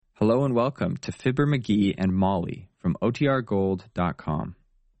Hello and welcome to Fibber McGee and Molly from OTRGold.com.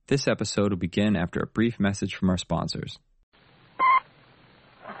 This episode will begin after a brief message from our sponsors.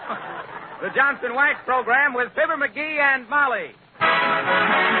 The Johnson Wax Program with Fibber McGee and Molly.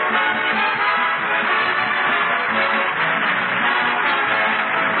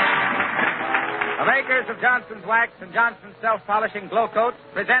 The makers of Johnson's Wax and Johnson's Self-Polishing Glow Coats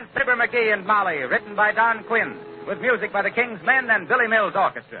present Fibber McGee and Molly, written by Don Quinn, with music by the King's Men and Billy Mills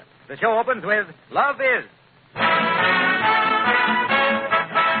Orchestra. The show opens with Love Is.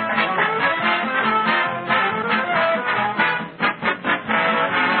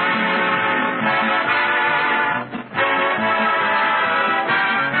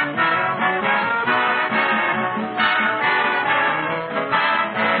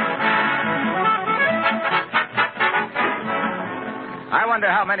 I wonder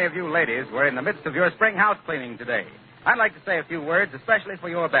how many of you ladies were in the midst of your spring house cleaning today. I'd like to say a few words, especially for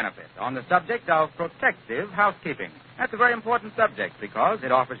your benefit, on the subject of protective housekeeping. That's a very important subject because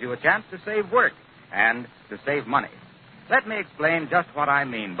it offers you a chance to save work and to save money. Let me explain just what I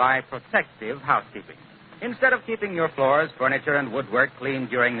mean by protective housekeeping. Instead of keeping your floors, furniture, and woodwork clean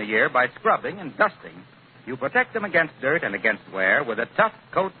during the year by scrubbing and dusting, you protect them against dirt and against wear with a tough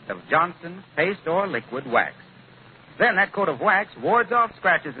coat of Johnson's paste or liquid wax. Then that coat of wax wards off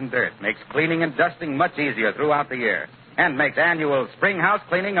scratches and dirt, makes cleaning and dusting much easier throughout the year, and makes annual spring house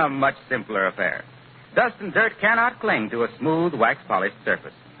cleaning a much simpler affair. Dust and dirt cannot cling to a smooth, wax-polished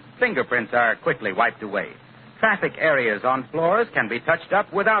surface. Fingerprints are quickly wiped away. Traffic areas on floors can be touched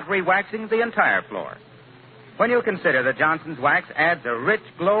up without re-waxing the entire floor. When you consider that Johnson's Wax adds a rich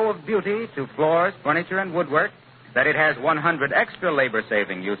glow of beauty to floors, furniture, and woodwork, that it has 100 extra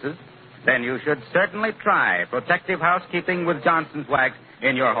labor-saving uses, then you should certainly try protective housekeeping with Johnson's Wax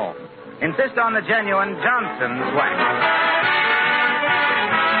in your home. Insist on the genuine Johnson's Wax.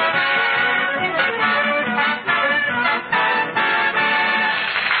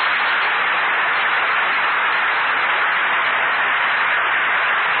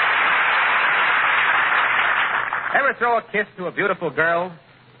 Ever throw a kiss to a beautiful girl?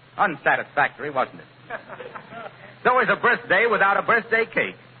 Unsatisfactory, wasn't it? So is a birthday without a birthday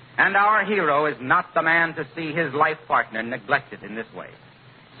cake. And our hero is not the man to see his life partner neglected in this way.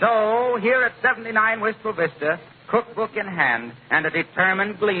 So, here at 79 Wistful Vista, cookbook in hand and a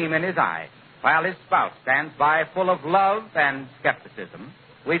determined gleam in his eye, while his spouse stands by full of love and skepticism,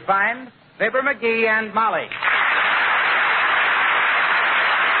 we find Fibber McGee and Molly.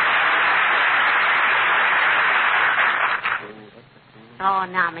 Oh,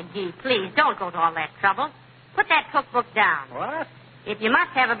 now, McGee, please, don't go to all that trouble. Put that cookbook down. What? If you must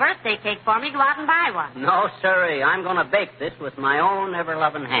have a birthday cake for me, go out and buy one. No, sirree. I'm going to bake this with my own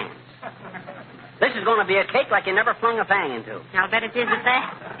ever-loving hands. This is going to be a cake like you never flung a fang into. I'll bet it is at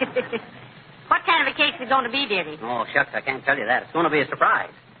that. What kind of a cake is it going to be, dearie? Oh, shucks, I can't tell you that. It's going to be a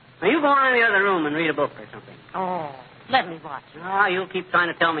surprise. Now, you go on in the other room and read a book or something. Oh, let me watch. Oh, you'll keep trying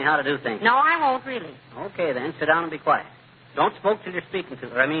to tell me how to do things. No, I won't, really. Okay, then. Sit down and be quiet. Don't smoke till you're speaking to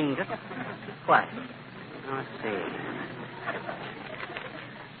her. Just keep quiet. Now, let's see.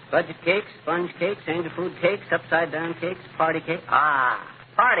 Budget cakes, sponge cakes, angel food cakes, upside-down cakes, party cake. Ah,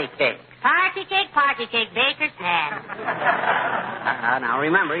 party cake. Party cake, baker's hand. Now,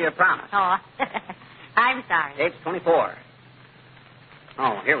 remember your promise. Oh, I'm sorry. Page 24.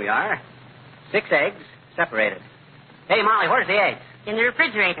 Oh, here we are. 6 eggs, separated. Hey, Molly, where's the eggs? In the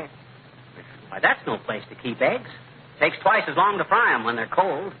refrigerator. Why, that's no place to keep eggs. Takes twice as long to fry them when they're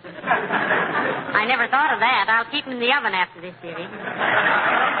cold. I never thought of that. I'll keep them in the oven after this, dearie.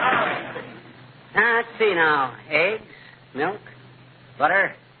 Let's see now. Eggs, milk,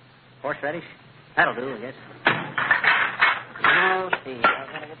 butter, horseradish. That'll do, I guess. Oh, see.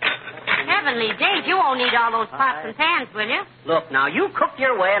 Heavenly days, you won't need all those pots and pans, will you? Look, now, you cook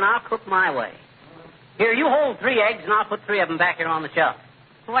your way and I'll cook my way. Here, you hold 3 eggs and I'll put 3 of them back here on the shelf.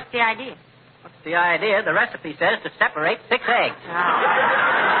 What's the idea? What's the idea? The recipe says to separate 6 eggs.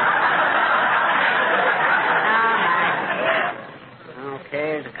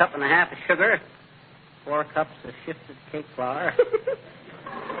 Okay, there's a cup and a half of sugar, 4 cups of shifted cake flour,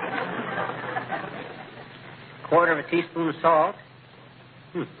 quarter of a teaspoon of salt.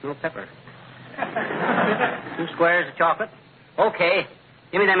 No pepper. 2 squares of chocolate. Okay,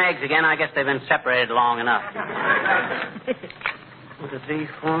 give me them eggs again. I guess they've been separated long enough. 1, 2, 3,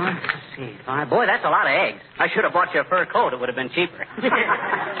 4, let's see, 5. Boy, that's a lot of eggs. I should have bought you a fur coat. It would have been cheaper.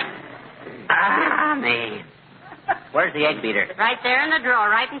 Man. Where's the egg beater? Right there in the drawer,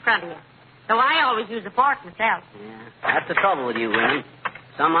 right in front of you. So I always use a fork myself. Yeah, that's the trouble with you women.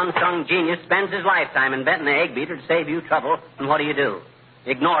 Some unsung genius spends his lifetime inventing the egg beater to save you trouble, and what do?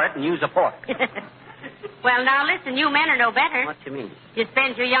 Ignore it and use a fork. Well, now, listen, you men are no better. What you mean? You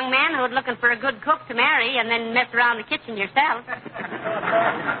spend your young manhood looking for a good cook to marry and then mess around the kitchen yourself.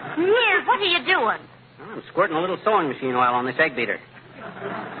 Here, what are you doing? Well, I'm squirting a little sewing machine oil on this egg beater.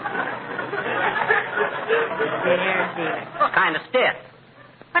 Dear. It's kind of stiff.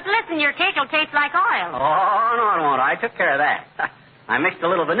 But listen, your cake will taste like oil. Oh, no, it won't. I took care of that. I mixed a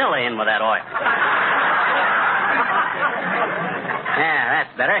little vanilla in with that oil. Yeah,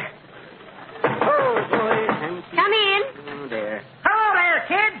 that's better. Oh, boy. Come in. Oh, dear. Hello there,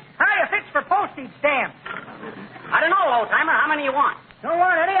 kids. How you fix for postage stamps? I don't know, old-timer. How many you want? Don't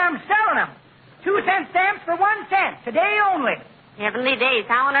want any. I'm selling them. 2-cent stamps for 1 cent. Today only. Heavenly days,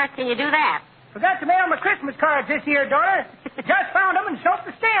 how on earth can you do that? Forgot to mail my Christmas cards this year, daughter. Just found them and soaked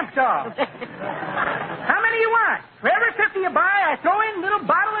the stamps off. How many you want? For every 50 you buy, I throw in a little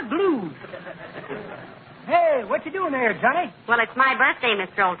bottle of glue. Hey, what you doing there, Johnny? Well, it's my birthday,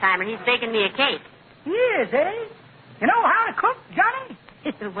 Mr. Oldtimer. He's baking me a cake. He is, eh? You know how to cook, Johnny?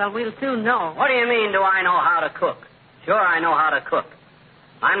 Well, we'll soon know. What do you mean, do I know how to cook? Sure, I know how to cook.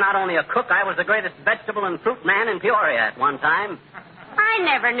 I'm not only a cook, I was the greatest vegetable and fruit man in Peoria at one time. I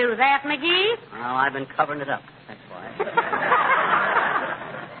never knew that, McGee. Well, I've been covering it up. That's why.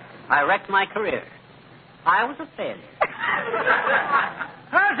 I wrecked my career. I was a failure.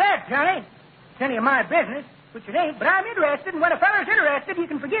 How's that, Johnny? It's any of my business, which it ain't, but I'm interested, and when a feller's interested, you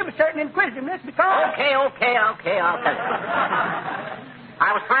can forgive a certain inquisitiveness because... Okay, I'll tell you.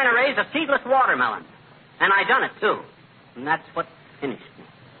 I was trying to raise a seedless watermelon, and I done it, too. And that's what finished me.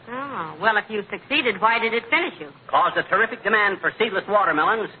 Oh, well, if you succeeded, why did it finish you? Caused a terrific demand for seedless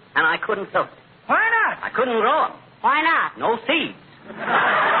watermelons, and I couldn't fill it. Why not? I couldn't grow them. Why not? No seeds.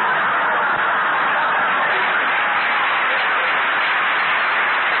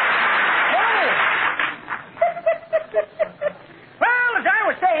 Well, as I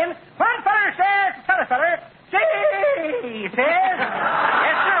was saying, one feller says to t'other feller, he says...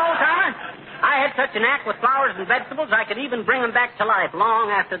 Yes, sir, old-timer. I had such a knack with flowers and vegetables, I could even bring them back to life long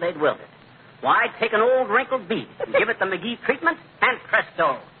after they'd wilted. Why, I'd take an old wrinkled beet, give it the McGee treatment, and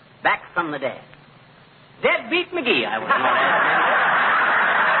presto, back from the dead. Deadbeat McGee, I was known as.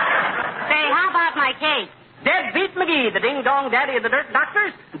 Say, how about my cake? Deadbeat McGee, the ding-dong daddy of the dirt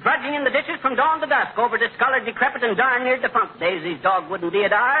doctors, drudging in the dishes from dawn to dusk over discolored, decrepit, and darn near defunct daisies, dogwood, and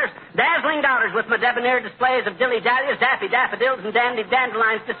deodars, dazzling dollars with my debonair displays of dilly-dallies, daffy daffodils, and dandy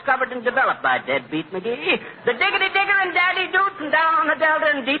dandelions discovered and developed by Deadbeat McGee, the diggity-digger and daddy-doots, and down on the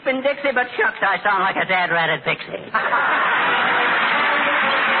delta and deep in Dixie, but shucks, I sound like a dad-ratted pixie.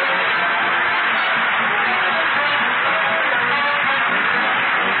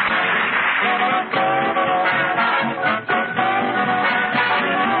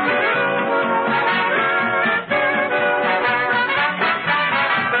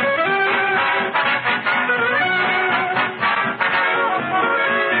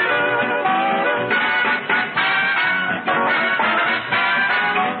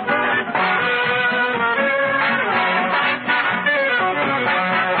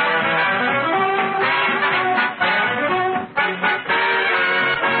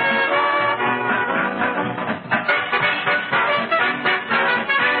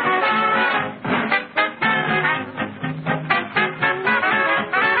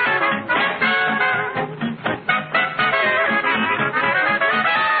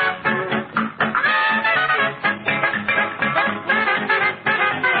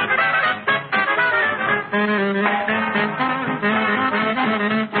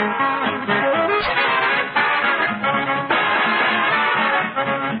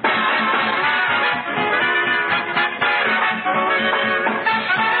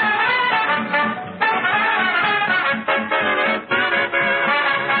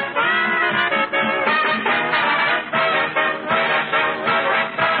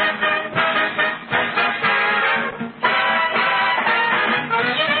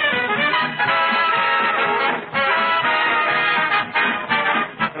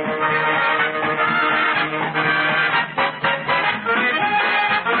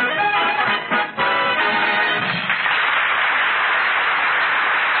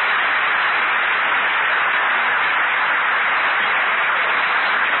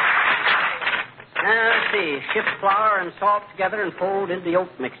 Shift flour and salt together and fold into the oat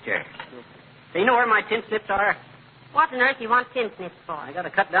mixture. So you know where my tin snips are? What on earth you want tin snips for? I got to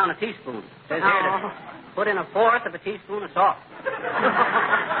cut down a teaspoon. Says here to put in 1/4 of a teaspoon of salt.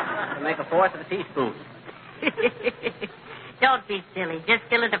 To make 1/4 of a teaspoon. Don't be silly. Just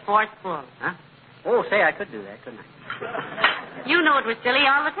fill it 1/4 full. Huh? Oh, say, I could do that, couldn't I? You knew it was silly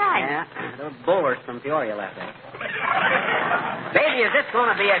all the time. Yeah, those bowlers from Peoria left it. Baby, is this going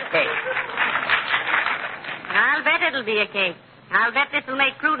to be a cake? I'll bet it'll be a cake. I'll bet this will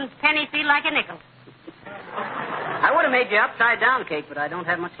make Prudence penny feel like a nickel. I would have made you upside-down cake, but I don't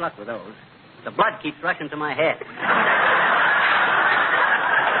have much luck with those. The blood keeps rushing to my head.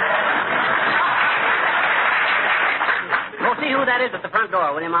 Go see who that is at the front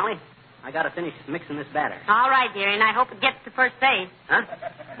door, will you, Molly? I got to finish mixing this batter. All right, dearie, and I hope it gets to first base. Huh?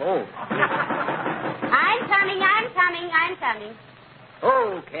 Oh. I'm coming.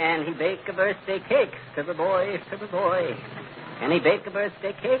 Oh, can he bake a birthday cake? Fibber boy. Can he bake a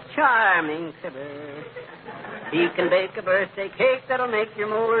birthday cake? Charming Fibber. He can bake a birthday cake that'll make your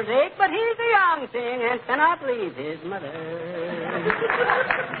molars ache, but he's a young thing and cannot leave his mother.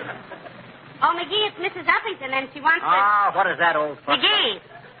 Oh, McGee, it's Mrs. Uppington, and she wants What is that old fuck? McGee,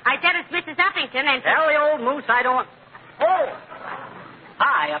 I said it's Mrs. Uppington, and Tell the old moose I don't... Oh!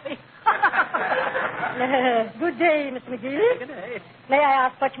 Hi, Uppy. Good day, Miss McGee. Good day. May I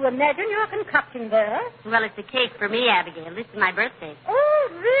ask what you imagine you're concocting there? Well, it's a cake for me, Abigail. This is my birthday. Oh,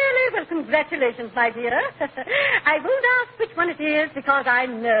 really? Well, congratulations, my dear. I won't ask which one it is because I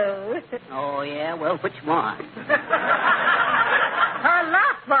know. Oh, yeah? Well, which one? Her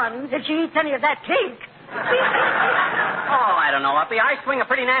last one. Did she eat any of that cake? Oh, I don't know, Uppy. I swing a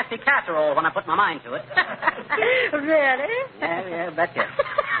pretty nasty casserole when I put my mind to it. Really? Yeah, betcha.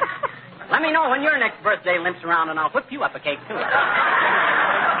 Let me know when your next birthday limps around, and I'll whip you up a cake, too.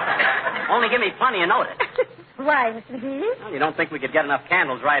 Only give me plenty of notice. Why, Mr. McGee? Well, you don't think we could get enough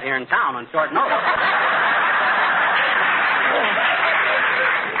candles right here in town on short notice?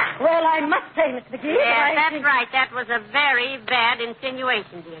 Well, I must say, Mr. McGee... Yeah, that's right. That was a very bad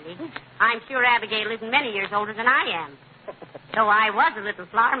insinuation, dearie. I'm sure Abigail isn't many years older than I am. So I was a little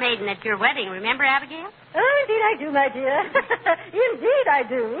flower maiden at your wedding, remember, Abigail? Oh, indeed I do, my dear. Indeed I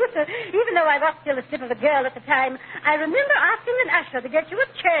do. Even though I was still a slip of a girl at the time, I remember asking an usher to get you a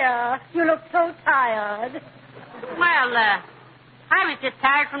chair. You looked so tired. Well, I was just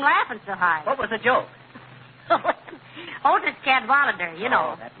tired from laughing so hard. What was the joke? Otis Cadwallader, you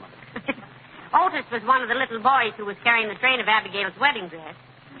know. Oh, that mother. Otis was one of the little boys who was carrying the train of Abigail's wedding dress.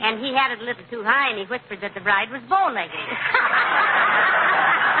 And he had it a little too high, and he whispered that the bride was bow-legged.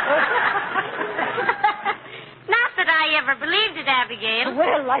 Not that I ever believed it, Abigail.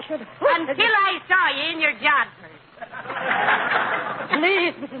 Well, I should... Until I saw you in your jodhpurs.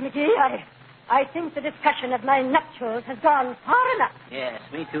 Please, Mrs. McGee, I think the discussion of my nuptials has gone far enough. Yes,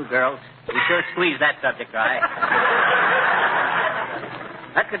 me too, girls. We sure squeezed that subject dry.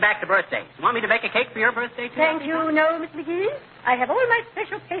 Let's get back to birthdays. You want me to bake a cake for your birthday, too? Thank you, no, Miss McGee. I have all my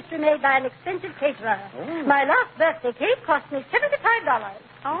special pastry made by an expensive caterer. Oh. My last birthday cake cost me $75.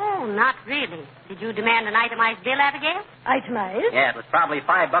 Oh, not really. Did you demand an itemized bill, Abigail? Itemized? Yeah, it was probably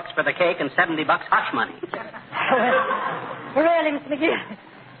 $5 for the cake and $70 hush money. Well, really, Miss McGee.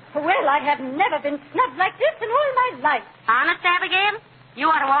 Well, I have never been snubbed like this in all my life. Honest, Abigail? You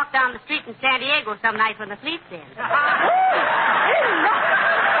ought to walk down the street in San Diego some night when the fleet's in.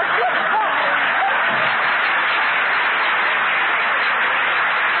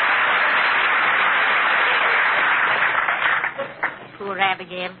 Poor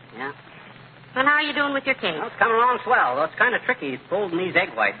Abigail. Yeah? Well, how are you doing with your cake? Well, it's coming along swell, though it's kind of tricky folding these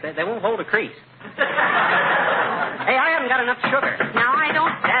egg whites. They won't hold a crease. Hey, I haven't got enough sugar. No, I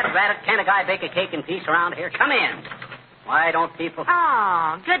don't. Dad, rat it, can't a guy bake a cake in peace around here? Come in. Why don't people...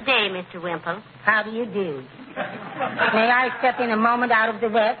 Oh, good day, Mr. Wimple. How do you do? May I step in a moment out of the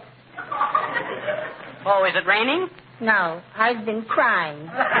wet? Oh, is it raining? No, I've been crying.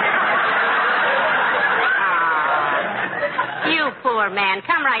 You poor man.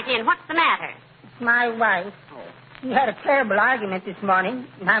 Come right in. What's the matter? It's my wife. We had a terrible argument this morning,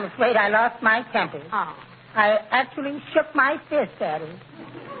 and I'm afraid I lost my temper. Oh. I actually shook my fist at her.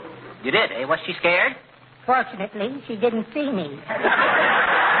 You did, eh? Was she scared? Fortunately, she didn't see me.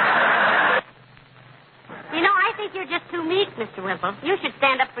 You know, I think you're just too meek, Mr. Wimple. You should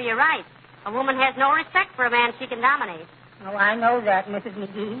stand up for your rights. A woman has no respect for a man she can dominate. Oh, I know that, Mrs.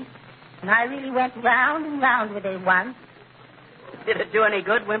 McGee. And I really went round and round with her once. Did it do any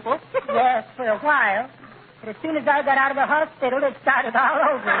good, Wimple? Yes, for a while. But as soon as I got out of the hospital, it started all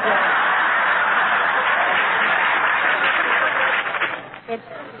over again.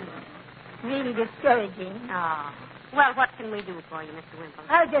 It's really discouraging. Oh. Well, what can we do for you, Mr. Wimple?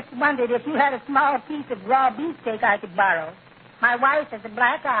 I just wondered if you had a small piece of raw beefsteak I could borrow. My wife has a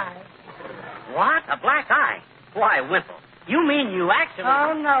black eye. What? A black eye? Why, Wimple, you mean you actually...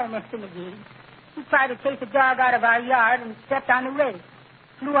 Oh, no, Mr. McGee. He tried to chase a dog out of our yard and stepped on the rake.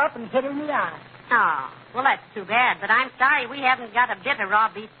 Flew up and hit her in the eye. Oh. Well, that's too bad, but I'm sorry we haven't got a bit of raw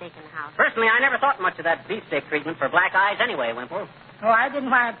beefsteak in the house. Personally, I never thought much of that beefsteak treatment for black eyes anyway, Wimple. Oh, I didn't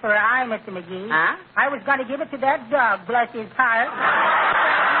want it for an eye, Mr. McGee. Huh? I was going to give it to that dog, bless his heart.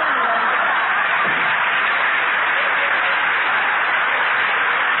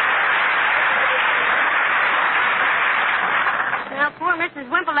 Well, poor Mrs.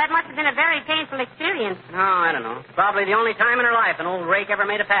 Wimple, that must have been a very painful experience. Oh, I don't know. Probably the only time in her life an old rake ever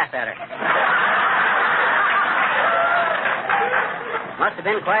made a pass at her. Must have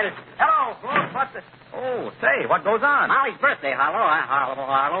been quite a... Hello, folks. What's this? Oh, say, what goes on? Molly's birthday, Harlow.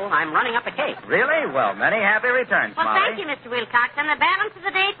 Harlow. I'm running up a cake. Really? Well, many happy returns, Well, Molly. thank you, Mr. Wilcox, and the balance of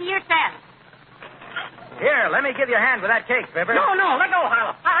the day to yourself. Here, let me give you a hand with that cake, Fibber. No, let go,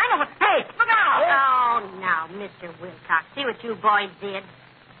 Harlow. I know what... Hey, look out! Oh, now, Mr. Wilcox, see what you boys did.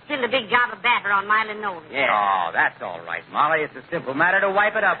 Spilled a big gob of batter on my linoleum. Yeah. Oh, that's all right, Molly. It's a simple matter to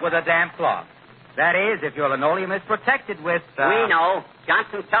wipe it up with a damp cloth. That is, if your linoleum is protected with... We know.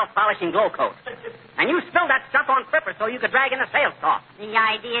 Johnson's self-polishing glow coat. And you spilled that stuff on Flipper so you could drag in the sales talk. The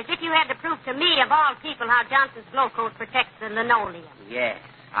idea is if you had to prove to me, of all people, how Johnson's glow coat protects the linoleum. Yes.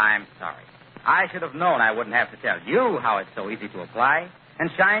 I'm sorry. I should have known I wouldn't have to tell you how it's so easy to apply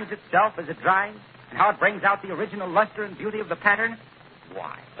and shines itself as it dries and how it brings out the original luster and beauty of the pattern.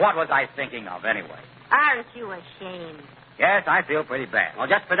 Why, what was I thinking of anyway? Aren't you ashamed? Yes, I feel pretty bad. Well,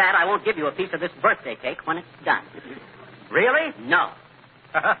 just for that, I won't give you a piece of this birthday cake when it's done. Really? No.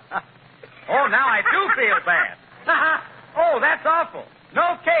 Oh, now I do feel bad. Oh, that's awful.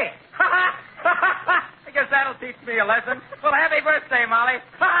 No cake. I guess that'll teach me a lesson. Well, happy birthday, Molly.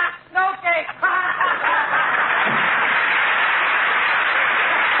 No cake.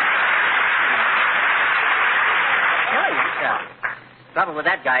 Kill yourself. Trouble with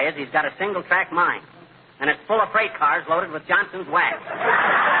that guy is he's got a single-track mind. And it's full of freight cars loaded with Johnson's wax.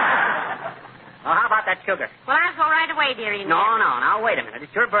 Well, how about that sugar? Well, I'll go right away, dearie. No. Now, wait a minute.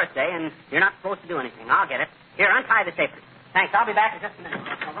 It's your birthday, and you're not supposed to do anything. I'll get it. Here, untie the tapers. Thanks. I'll be back in just a minute.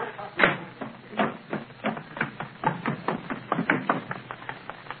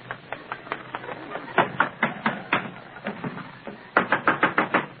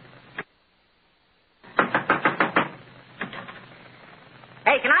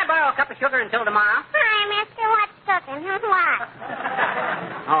 Hey, can I borrow a cup of sugar until tomorrow? Hi, mister. What's cooking? What?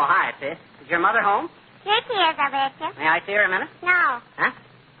 Oh, hi, sis. Is your mother home? Here she is, I bet you. May I see her a minute? No. Huh?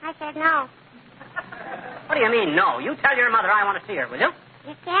 I said no. What do you mean, no? You tell your mother I want to see her, will you?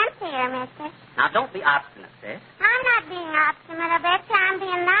 You can't see her, mister. Now, don't be obstinate, sis. I'm not being obstinate. I bet you I'm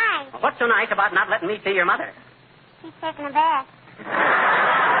being nice. Well, what's so nice about not letting me see your mother? She's taking a bath.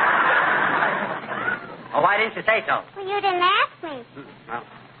 Oh, why didn't you say so? Well, you didn't ask me. Well,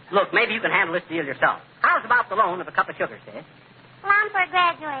 look, maybe you can handle this deal yourself. How's about the loan of a cup of sugar, sis? Lumper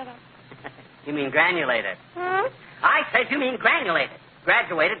graduated. You mean granulated. I said you mean granulated.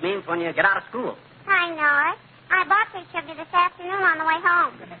 Graduated means when you get out of school. I know it. I bought the sugar this afternoon on the way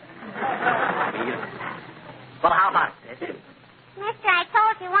home. Well, how about it, sis? Mister, I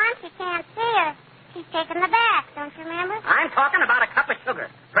told you once you can't see her. She's taking the bath, don't you remember? I'm talking about a cup of sugar.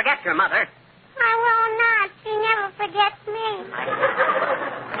 Forget your mother. I will not. She never forgets me.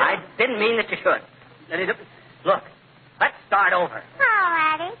 I didn't mean that you should. Look, let's start over. All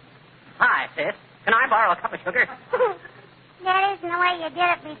righty. Hi, sis. Can I borrow a cup of sugar? That isn't the way you did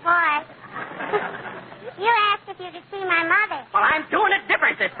it before. You asked if you could see my mother. Well, I'm doing it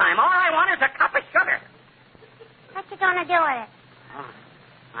different this time. All I want is a cup of sugar. What you going to do with it? Oh,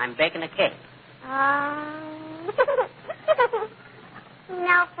 I'm baking a cake.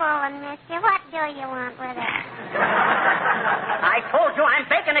 No fooling, mister. What do you want with it? I told you I'm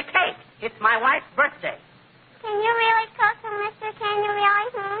baking a cake. It's my wife's birthday. Can you really cook, mister? Can you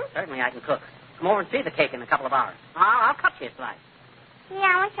really? Certainly I can cook. Come over and see the cake in a couple of hours. I'll cut you a slice. Gee,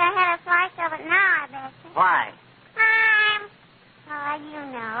 I wish I had a slice of it now, I bet you. Why? Oh, you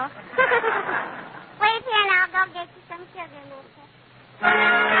know. Wait here and I'll go get you some sugar, mister.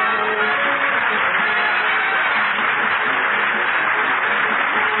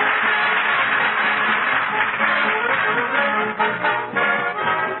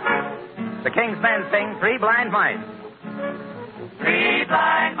 The King's Men sing Three Blind Mice. Three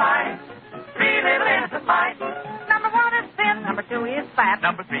blind mice, three little innocent mice. Number one is thin, number two is fat.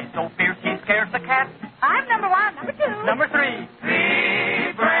 Number three so fierce he scares the cat. I'm number one, number two. Number three.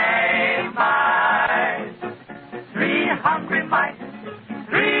 Three brave mice, three hungry mice,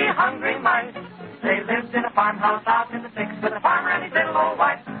 three hungry mice. They lived in a farmhouse out in the sticks with a farmer and his little old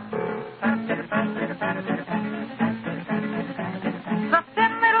wife. The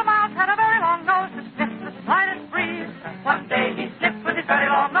thin little mouse had a very long nose to sniff the slightest breeze. One day he sniffed with his very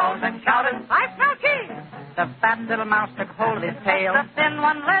long nose and shouted, I smell cheese! fat little mouse took hold of his tail. The thin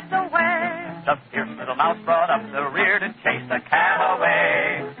one led the way. The fierce little mouse brought up the rear to chase the cat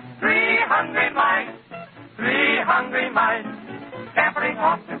away. 3 hungry mice, scampering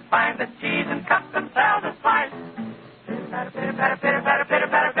off to find the cheese and cut themselves a slice. Pitter, patter, pitter, patter, pitter,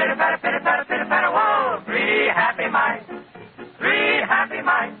 patter, pitter, patter, pitter, patter, pitter, patter, whoa! 3 happy mice.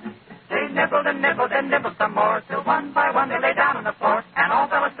 They nibbled and nibbled and nibbled some more, till one by one they lay down on the floor, and all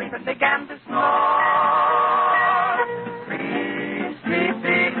fell asleep and began to snore. 3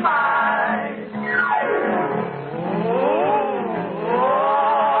 sleepy mice.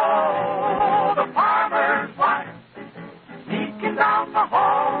 Oh, the farmer's wife, sneaking down the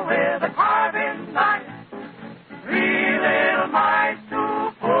hall with a carving knife. 3 little mice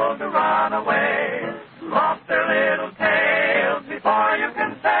who pulled to run away, lost their little tails before you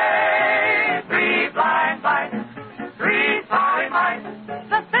can say. 3 blind mice, 3 sorry mice.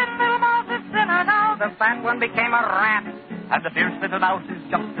 The thin little mouse is thinner now. The fat one became a rat. And the fierce little mouse is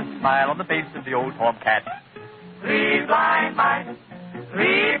just a smile on the face of the old tomcat. 3 blind mice,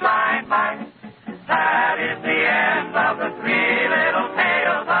 3 blind mice. That is the end of the 3 little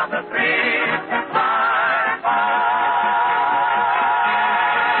tales of the 3 blind mice.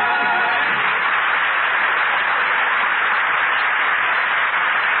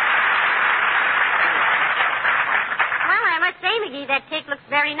 Well, I must say, McGee, that cake looks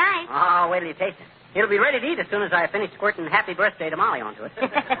very nice. Oh, wait till you taste it. It'll be ready to eat as soon as I finish squirting happy birthday to Molly onto it.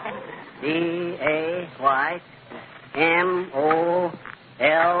 D-A-Y-M-O-L.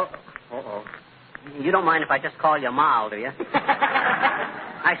 You don't mind if I just call you Moll, do you?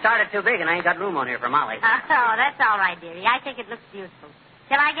 I started too big and I ain't got room on here for Molly. Oh, that's all right, dearie. I think it looks beautiful.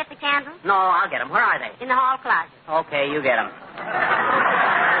 Shall I get the candles? No, I'll get them. Where are they? In the hall closet. Okay, you get them.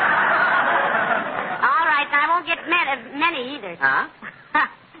 All right, and I won't get many either. Huh?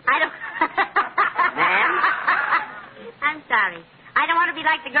 I don't... Ma'am? I'm sorry. I don't want to be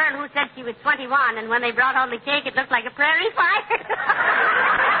like the girl who said she was 21, and when they brought home the cake, it looked like a prairie fire.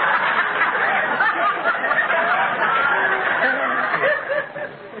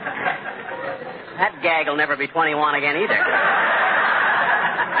 That gag will never be 21 again either.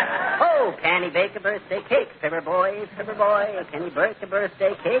 Oh, can he bake a birthday cake? Fibber boy, can he bake a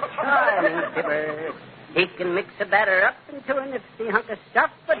birthday cake? Charming Fibber. He can mix a batter up into a nifty hunk of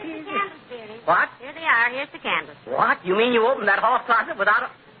stuff, but Here's he's... the candles, dearie. What? Here they are. Here's the candles. What? You mean you opened that hall closet without a...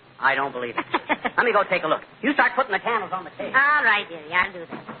 I don't believe it. Let me go take a look. You start putting the candles on the table. All right, dearie. I'll do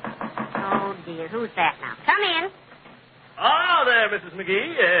that. Oh, dear. Who's that now? Come in. Oh, there, Mrs.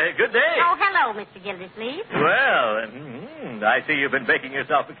 McGee. Good day. Oh, hello, Mr. Gildersleeve. Well, I see you've been baking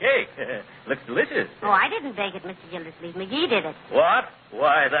yourself a cake. Looks delicious. Oh, I didn't bake it, Mr. Gildersleeve. McGee did it. What?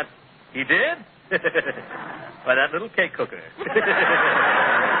 Why, that... He did? Why, that little cake cooker.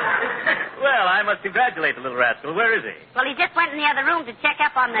 Well, I must congratulate the little rascal. Where is he? Well, he just went in the other room to check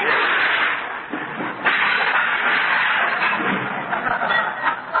up on the...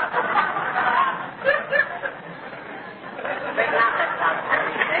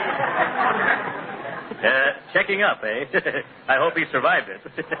 Checking up, eh? I hope he survived it.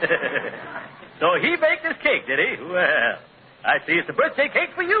 So he baked this cake, did he? Well, I see it's a birthday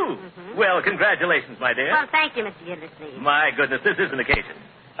cake for you. Mm-hmm. Well, congratulations, my dear. Well, thank you, Mr. Gildersleeve. My goodness, this is an occasion.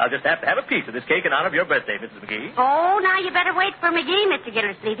 I'll just have to have a piece of this cake in honor of your birthday, Mrs. McGee. Oh, now you better wait for McGee, Mr.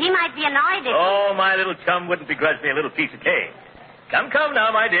 Gildersleeve. He might be annoyed if... Oh, my little chum wouldn't begrudge me a little piece of cake. Come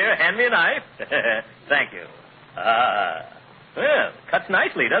now, my dear. Hand me a knife. Thank you. Well, cuts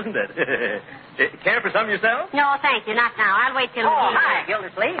nicely, doesn't it? Care for some yourself? No, thank you. Not now. I'll wait till McGee... Hi,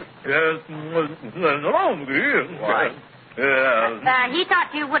 Gildersleeve. Hello, McGee. Why? He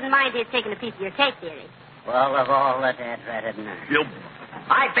thought you wouldn't mind his taking a piece of your cake, dearie. Well, of all the dad-ratted nerve. Yep.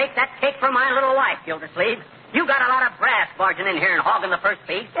 I baked that cake for my little wife, Gildersleeve. You got a lot of brass barging in here and hogging the first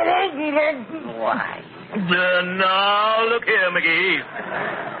piece. Why? Now, look here, McGee.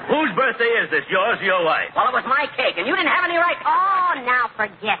 Whose birthday is this, yours or your wife? Well, it was my cake, and you didn't have any right... Oh, now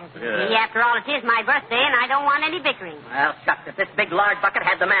forget it, McGee. After all, it is my birthday, and I don't want any bickering. Well, shucks, if this big, large bucket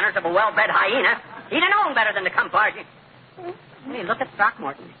had the manners of a well-bred hyena, he'd have known better than to come barging. Hey, look at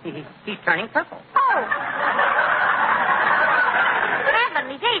Throckmorton. He's turning purple. Oh!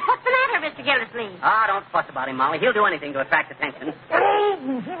 Heavenly days, what's the matter, Mr. Gildersleeve? Ah, don't fuss about him, Molly. He'll do anything to attract attention. Quit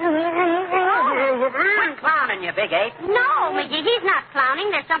clowning, you big ape. No, McGee, he's not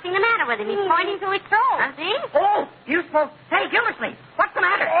clowning. There's something the matter with him. He's pointing to his throat. See? Oh, you spoke... Hey, Gildersleeve, what's the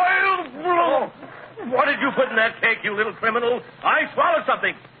matter? What did you put in that cake, you little criminal? I swallowed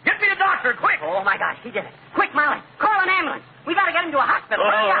something. Get me a doctor, quick. Oh, my gosh, he did it. Quick, Molly, call an ambulance. We got to get him to a hospital.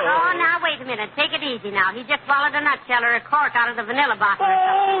 Oh, Oh, now, wait a minute. Take it easy now. He just swallowed a nutshell or a cork out of the vanilla bottle or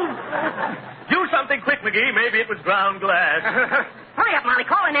something. Do something quick, McGee. Maybe it was ground glass. Hurry up, Molly.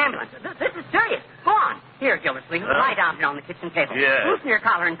 Call an ambulance. This is serious. Go on. Here, Gildersleeve. Lie down here on the kitchen table. Yeah. Loosen your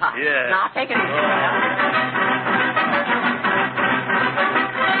collar and tie. Yeah. Now, take it easy.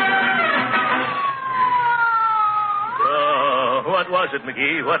 What was it,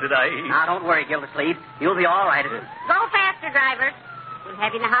 McGee? What did I eat? Now, don't worry, Gildersleeve. You'll be all right. Go faster, driver. We'll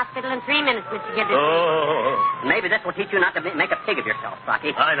have you in the hospital in 3 minutes, Mr. Gildersleeve. Oh. Maybe this will teach you not to make a pig of yourself,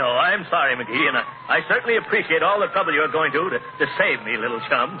 Rocky. I know. I'm sorry, McGee, and I certainly appreciate all the trouble you're going to save me, little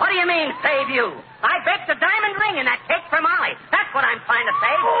chum. What do you mean, save you? I bet the diamond ring in that cake for Molly. That's what I'm trying to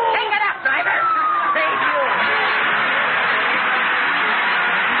say. Hang it up, driver. Save you.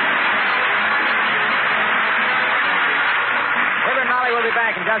 Fib and Molly will be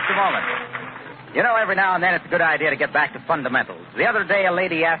back in just a moment. You know, every now and then it's a good idea to get back to fundamentals. The other day, a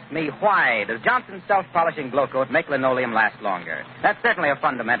lady asked me, why does Johnson's self-polishing glow coat make linoleum last longer? That's certainly a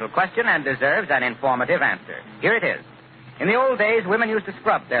fundamental question and deserves an informative answer. Here it is. In the old days, women used to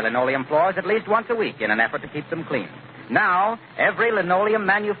scrub their linoleum floors at least once a week in an effort to keep them clean. Now, every linoleum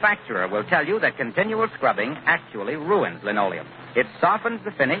manufacturer will tell you that continual scrubbing actually ruins linoleum. It softens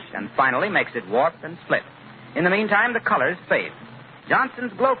the finish and finally makes it warp and split. In the meantime, the colors fade.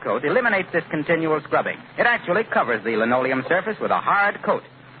 Johnson's Glow Coat eliminates this continual scrubbing. It actually covers the linoleum surface with a hard coat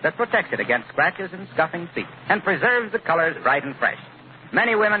that protects it against scratches and scuffing feet and preserves the colors bright and fresh.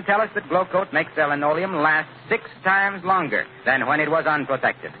 Many women tell us that Glow Coat makes their linoleum last 6 times longer than when it was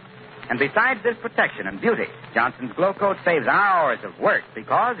unprotected. And besides this protection and beauty, Johnson's Glow Coat saves hours of work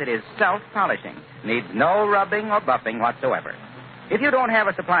because it is self-polishing, needs no rubbing or buffing whatsoever. If you don't have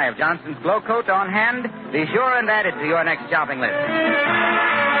a supply of Johnson's Glow Coat on hand, be sure and add it to your next shopping list.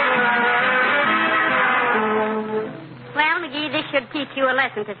 Well, McGee, this should teach you a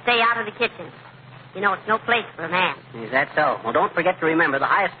lesson to stay out of the kitchen. You know, it's no place for a man. Is that so? Well, don't forget to remember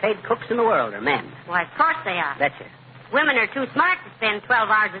the highest paid cooks in the world are men. Why, of course they are. Betcha. Women are too smart to spend 12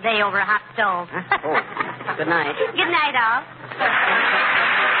 hours a day over a hot stove. Oh, good night. Good night, all.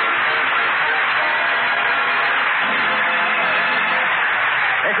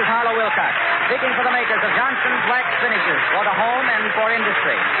 This is Harlow Wilcox, speaking for the makers of Johnson's Wax Finishes for the home and for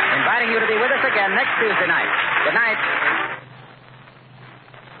industry, inviting you to be with us again next Tuesday night. Good night.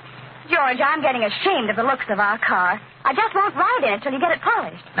 George, I'm getting ashamed of the looks of our car. I just won't ride in it till you get it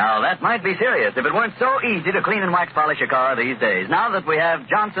polished. Now, that might be serious if it weren't so easy to clean and wax polish a car these days, now that we have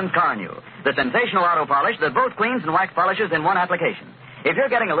Johnson's Car New, the sensational auto polish that both cleans and wax polishes in one application. If you're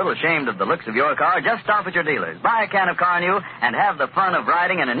getting a little ashamed of the looks of your car, just stop at your dealers, buy a can of Car New, and have the fun of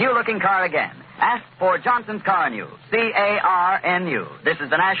riding in a new-looking car again. Ask for Johnson's Car New, C-A-R-N-U. This is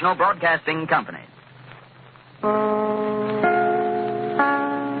the National Broadcasting Company.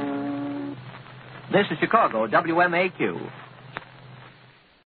 This is Chicago, WMAQ.